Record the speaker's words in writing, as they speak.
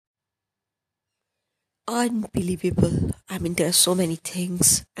unbelievable. I mean, there are so many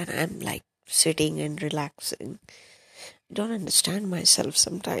things, and I'm like sitting and relaxing. I don't understand myself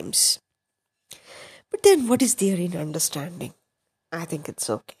sometimes. But then, what is there in understanding? I think it's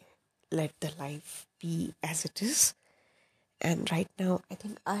okay. Let the life be as it is. And right now, I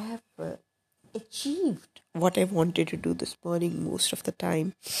think I have achieved what I wanted to do this morning most of the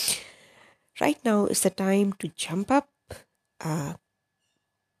time. Right now is the time to jump up, uh,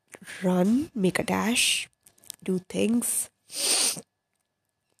 run, make a dash, do things,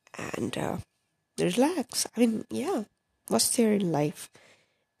 and relax. I mean, yeah, what's there in life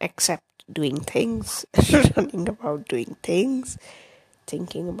except doing things, running about doing things,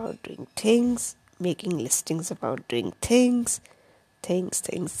 thinking about doing things, making listings about doing things, things,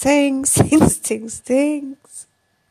 things, things, things, things, things.